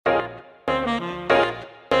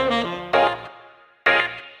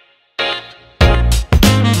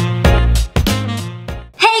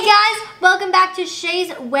back to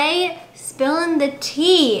Shay's Way, spilling the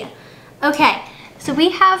tea. Okay, so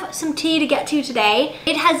we have some tea to get to today.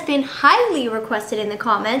 It has been highly requested in the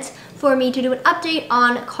comments for me to do an update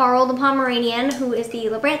on Carl the Pomeranian, who is the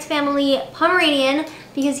LABRANT family Pomeranian,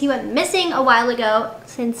 because he went missing a while ago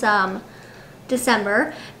since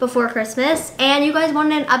December before Christmas, and you guys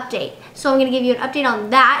wanted an update. So I'm gonna give you an update on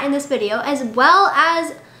that in this video, as well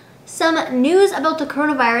as some news about the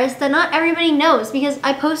coronavirus that not everybody knows, because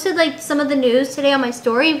I posted like some of the news today on my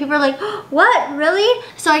story and people are like, what, really?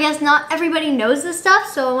 So I guess not everybody knows this stuff,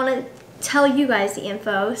 so I want to tell you guys the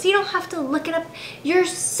info so you don't have to look it up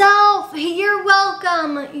yourself. You're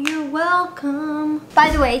welcome. You're welcome.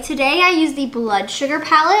 By the way, today I used the blood sugar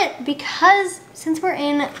palette because since we're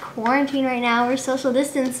in quarantine right now, we're social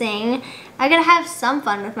distancing, I gotta have some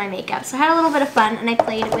fun with my makeup. So I had a little bit of fun and I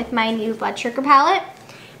played with my new blood sugar palette.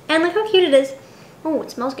 And look how cute it is. Oh,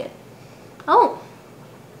 it smells good. Oh.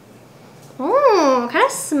 Oh, kind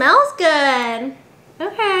of smells good.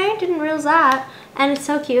 Okay, didn't realize that. And it's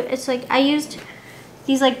so cute. It's like, I used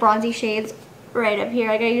these like bronzy shades right up here.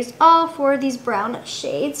 Like I used all four of these brown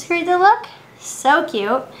shades for the look. So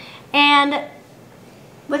cute. And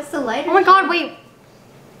what's the lighter? Oh my god, wait.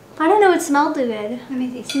 I don't know, it smelled too good. Let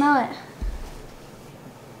me see. Smell it.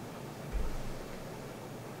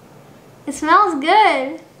 It smells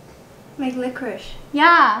good. Like licorice.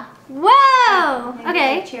 Yeah. Wow. Maybe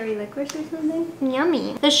okay. Like cherry licorice or something.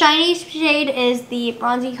 Yummy. The shiny shade is the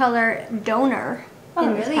bronzy color Donor.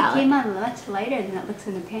 Oh, really? It came out much lighter than it looks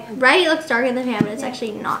in the pan. Right? It looks darker in the pan, but it's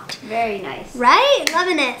actually not. Very nice. Right?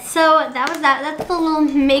 Loving it. So that was that. That's the little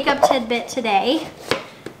makeup tidbit today.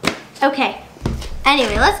 Okay.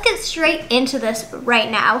 Anyway, let's get straight into this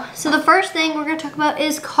right now. So the first thing we're going to talk about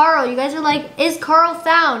is Carl. You guys are like, is Carl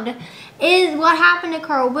found? What happened to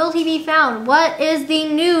Carl? Will he be found? What is the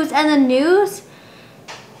news? And the news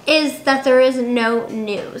is that there is no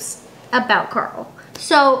news about Carl.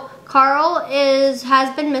 So Carl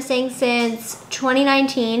has been missing since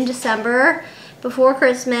 2019, December, before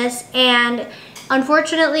Christmas, and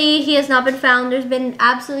unfortunately he has not been found. There's been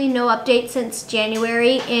absolutely no update since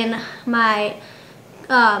January in my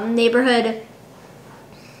neighborhood.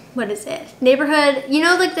 What is it? Neighborhood, you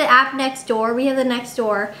know, like the app Nextdoor. We have the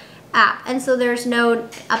Nextdoor app, and so there's no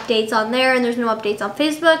updates on there, and there's no updates on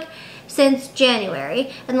Facebook since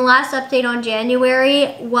January. And the last update on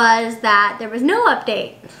January was that there was no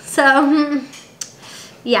update. So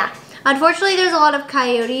yeah, unfortunately there's a lot of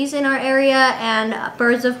coyotes in our area and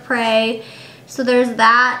birds of prey, so there's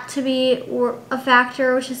that to be a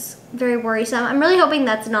factor, which is very worrisome. I'm really hoping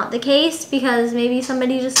that's not the case, because maybe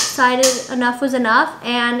somebody just decided enough was enough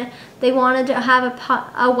and they wanted to have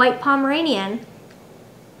a white Pomeranian.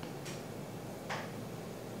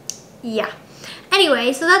 Yeah.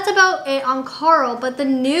 Anyway, so that's about it on Carl, but the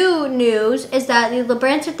new news is that the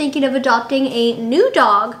LABRANTs are thinking of adopting a new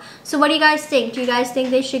dog. So what do you guys think? Do you guys think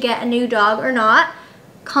they should get a new dog or not?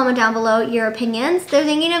 Comment down below your opinions. They're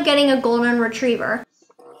thinking of getting a golden retriever.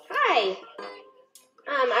 Hi.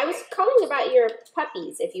 I was calling about your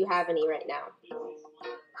puppies, if you have any right now.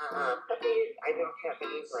 Puppies, I don't have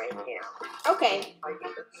any right now. Okay. Are you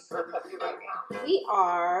looking for a puppy right now? We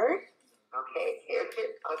are. Okay, here it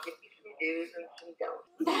is. I'll give you some do's and some don'ts.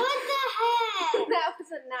 What the heck? That was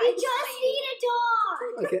a nice. We just need a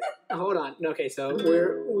dog. Okay, hold on. Okay, so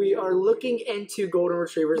we are looking into golden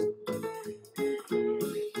retrievers,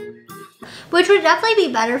 which would definitely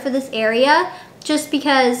be better for this area, just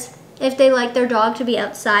because if they like their dog to be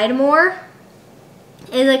outside more.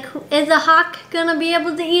 Is a hawk gonna be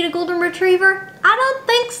able to eat a golden retriever? I don't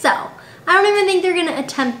think so. I don't even think they're gonna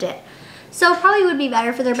attempt it. So probably would be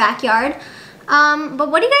better for their backyard. But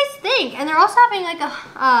what do you guys think? And they're also having like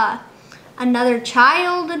another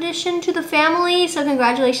child addition to the family, so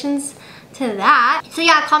congratulations to that. So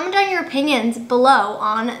yeah, comment down your opinions below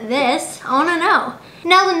on this. I wanna know.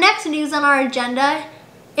 Now the next news on our agenda,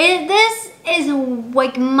 this is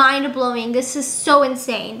like mind-blowing. This is so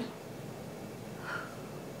insane.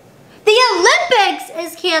 The Olympics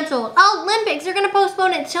is canceled. Olympics, they're gonna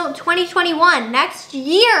postpone it till 2021, next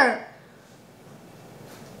year.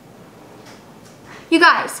 You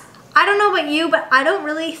guys, I don't know about you, but I don't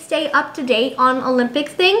really stay up to date on Olympic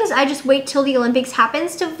things. I just wait till the Olympics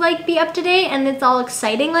happens to like be up to date and it's all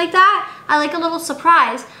exciting like that. I like a little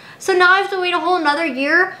surprise. So now I have to wait a whole another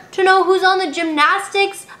year to know who's on the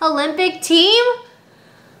gymnastics Olympic team?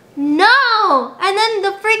 No! And then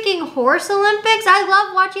the freaking horse Olympics. I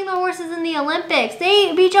love watching the horses in the Olympics.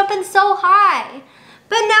 They be jumping so high.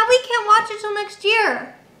 But now we can't watch it till next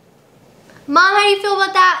year. Mom, how do you feel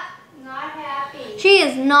about that? No, not happy. She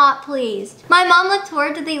is not pleased. My mom looks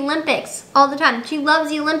forward to the Olympics all the time. She loves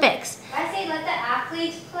the Olympics. I say let the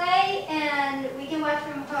athletes play and we can watch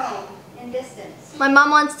from home in distance. My mom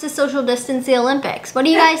wants to social distance the Olympics. What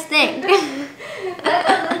do you guys think? Let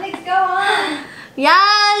the Olympics go on. Yeah,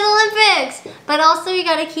 the Olympics! But also we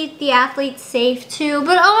gotta keep the athletes safe too.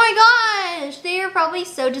 But oh my gosh, they are probably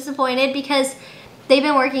so disappointed because they've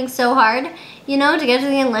been working so hard, you know, to get to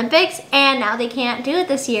the Olympics, and now they can't do it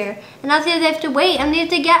this year. And now they have to wait, and they have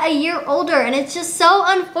to get a year older, and it's just so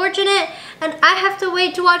unfortunate. And I have to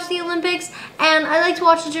wait to watch the Olympics, and I like to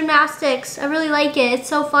watch the gymnastics. I really like it. It's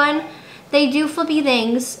so fun. They do flippy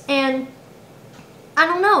things, and I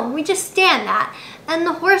don't know, we just stand that. And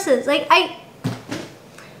the horses, like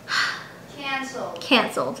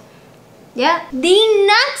Canceled. Yeah. The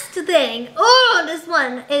next thing, oh, this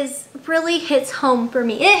one really hits home for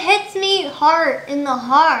me. It hits me hard in the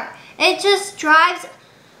heart. It just drives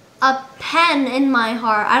a pen in my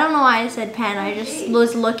heart. I don't know why I said pen. I just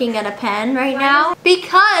was looking at a pen right now.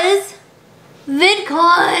 Because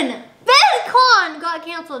VidCon got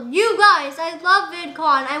canceled. You guys, I love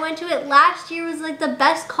VidCon. I went to it last year. It was like the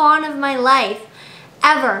best con of my life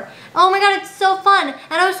ever. Oh my god, it's so fun.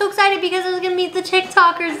 And I was so excited because I was gonna meet the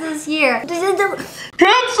TikTokers this year.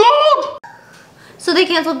 Canceled! So they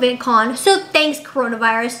canceled VidCon. So thanks,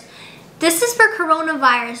 coronavirus. This is for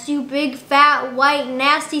coronavirus, you big fat white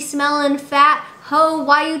nasty smelling fat hoe.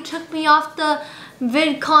 Why you took me off the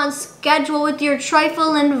VidCon schedule with your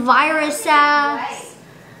trifling virus ass.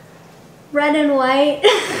 Red and white.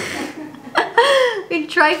 Big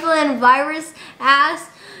trifling virus ass.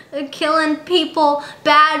 Killing people,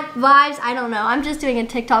 bad vibes. I don't know. I'm just doing a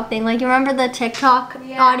TikTok thing. Like, you remember the TikTok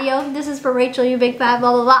audio? This is for Rachel, you big fat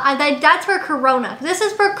blah, blah, blah. That's for Corona. This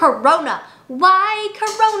is for Corona. Why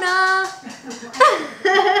Corona?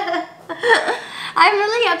 I'm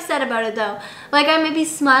really upset about it, though. Like, I may be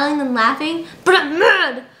smiling and laughing, but I'm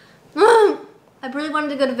mad. I really wanted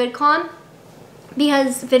to go to VidCon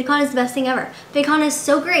because VidCon is the best thing ever. VidCon is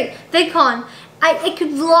so great. VidCon. I could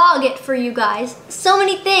vlog it for you guys. So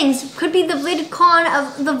many things. Could be the VidCon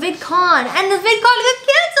of the VidCon. And the VidCon got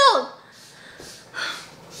canceled.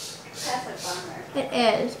 That's a bummer. It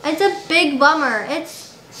is. It's a big bummer.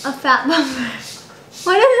 It's a fat bummer.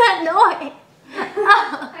 What is that noise?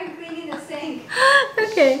 Oh. I'm cleaning the sink.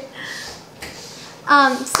 Okay.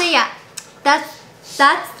 So yeah, that's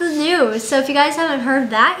the news. So if you guys haven't heard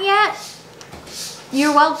that yet,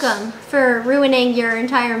 you're welcome for ruining your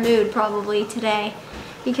entire mood probably today,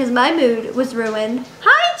 because my mood was ruined.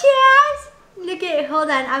 Hi, Jazz! Look at it, hold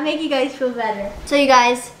on, I'll make you guys feel better. So you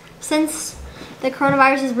guys, since the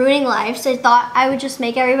coronavirus is ruining lives, I thought I would just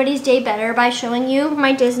make everybody's day better by showing you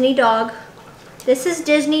my Disney dog. This is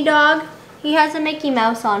Disney dog. He has a Mickey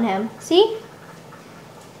Mouse on him. See?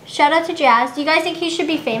 Shout out to Jazz. Do you guys think he should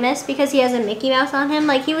be famous because he has a Mickey Mouse on him?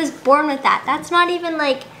 Like, he was born with that. That's not even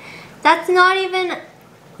like, that's not even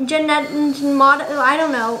I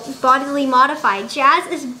don't know, bodily modified. Jazz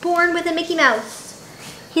is born with a Mickey Mouse.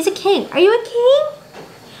 He's a king. Are you a king?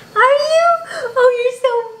 Are you? Oh, you're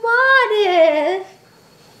so modest.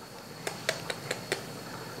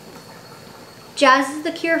 Jazz is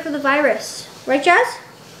the cure for the virus. Right, Jazz?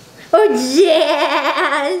 Oh,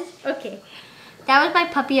 Jazz. Okay. That was my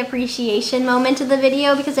puppy appreciation moment of the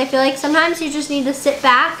video, because I feel like sometimes you just need to sit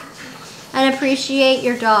back and appreciate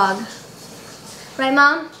your dog. Right,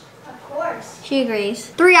 Mom? Of course. She agrees.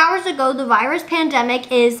 3 hours ago, the virus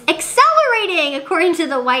pandemic is accelerating, according to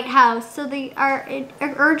the White House. So they are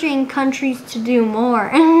urging countries to do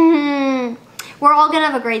more. We're all gonna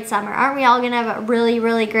have a great summer. Aren't we all gonna have a really,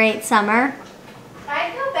 really great summer?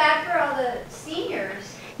 I feel bad for all the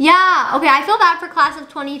seniors. Yeah, okay, I feel bad for class of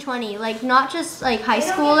 2020. Like, not just like high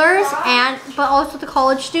schoolers, but also the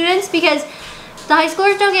college students, because the high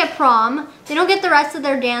schoolers don't get prom. They don't get the rest of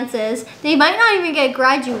their dances. They might not even get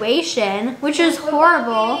graduation, which is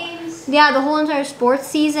horrible. Yeah, the whole entire sports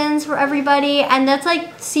seasons for everybody. And that's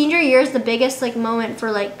like, senior year is the biggest like moment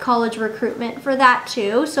for like college recruitment for that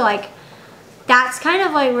too. So like, that's kind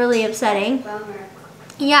of like really upsetting. Bummer.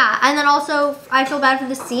 Yeah, and then also I feel bad for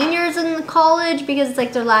the seniors in the college, because it's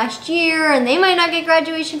like their last year and they might not get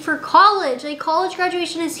graduation for college. Like, college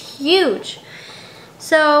graduation is huge.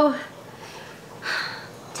 So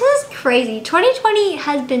this is crazy. 2020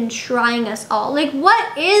 has been trying us all. Like,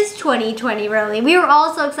 what is 2020 really? We were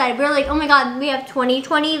all so excited. We were like, oh my god, we have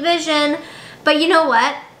 2020 vision. But you know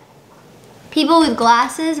what? People with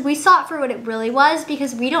glasses, we saw it for what it really was,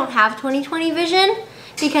 because we don't have 2020 vision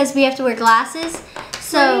because we have to wear glasses.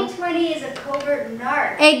 So 2020 is a covert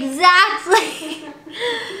narc. Exactly.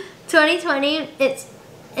 2020, it's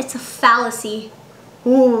a fallacy.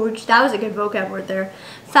 Ooh, that was a good vocab word there.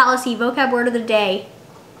 Fallacy, vocab word of the day.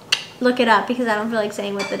 Look it up because I don't feel like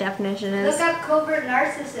saying what the definition is. Look up covert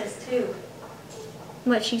narcissist too.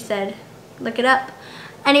 What she said. Look it up.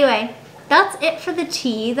 Anyway, that's it for the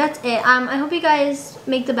tea. That's it. I hope you guys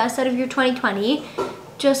make the best out of your 2020.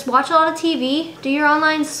 Just watch a lot of TV, do your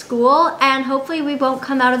online school, and hopefully we won't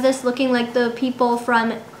come out of this looking like the people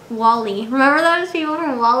from WALL-E. Remember those people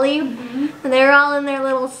from WALL-E? Mm-hmm. They were all in their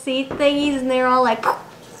little seat thingies and they were all like,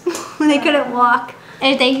 they couldn't walk.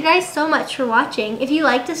 And thank you guys so much for watching. If you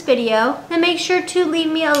liked this video, then make sure to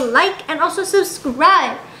leave me a like and also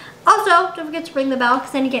subscribe. Also, don't forget to ring the bell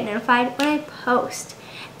because then you get notified when I post.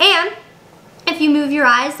 And if you move your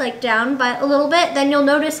eyes like down by a little bit, then you'll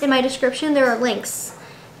notice in my description there are links.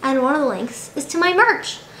 And one of the links is to my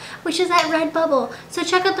merch, which is at Redbubble. So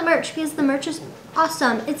check out the merch because the merch is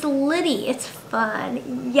awesome. It's litty, it's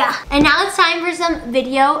fun, yeah. And now it's time for some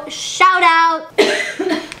video shout out.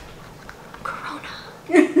 Corona.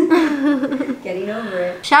 Getting over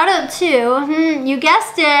it. Shout out to, you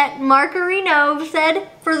guessed it, Mark Arino said,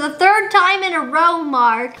 for the 3rd time in a row,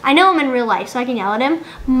 Mark. I know him in real life, so I can yell at him.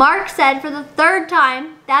 Mark said for the 3rd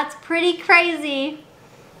time, that's pretty crazy.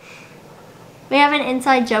 We have an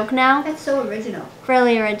inside joke now. That's so original.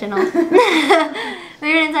 Really original. We have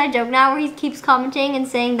an inside joke now where he keeps commenting and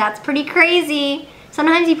saying that's pretty crazy.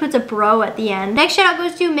 Sometimes he puts a bro at the end. Next shout out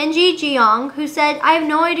goes to Minji Jiong, who said, I have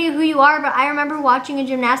no idea who you are, but I remember watching a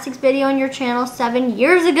gymnastics video on your channel 7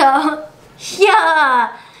 years ago.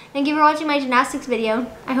 Yeah! Thank you for watching my gymnastics video.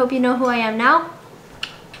 I hope you know who I am now.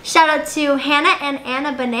 Shout out to Hannah and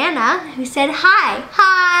Anna Banana, who said hi.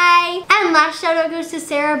 Hi! And last shout out goes to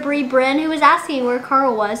Sarah Bree Bryn, who was asking where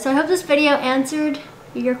Carl was. So I hope this video answered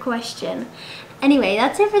your question. Anyway,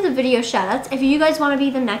 that's it for the video shout outs. If you guys want to be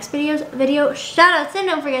the next video shout outs, then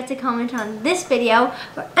don't forget to comment on this video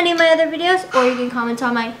or any of my other videos, or you can comment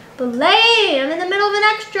on my blade. I'm in the middle of an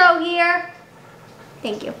extra here.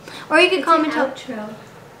 Thank you. Or you can comment on outro.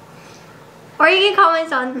 Or you can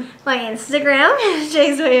comment on my Instagram,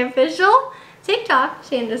 Shay's Way Official, TikTok,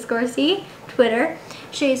 Shay_C, Twitter,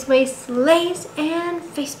 Shay's Way Slays, and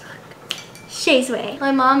Facebook, Shay's Way.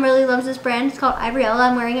 My mom really loves this brand. It's called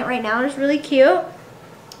Ibriella. I'm wearing it right now. It's really cute.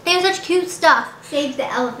 They have such cute stuff. Save the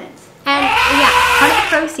elephants. And yeah, part of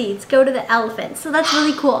the proceeds go to the elephants. So that's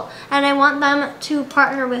really cool. And I want them to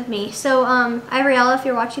partner with me. So Ibriella, if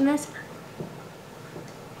you're watching this,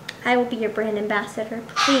 I will be your brand ambassador,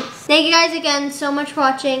 please. Thank you guys again so much for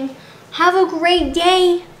watching. Have a great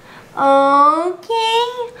day.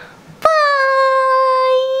 Okay.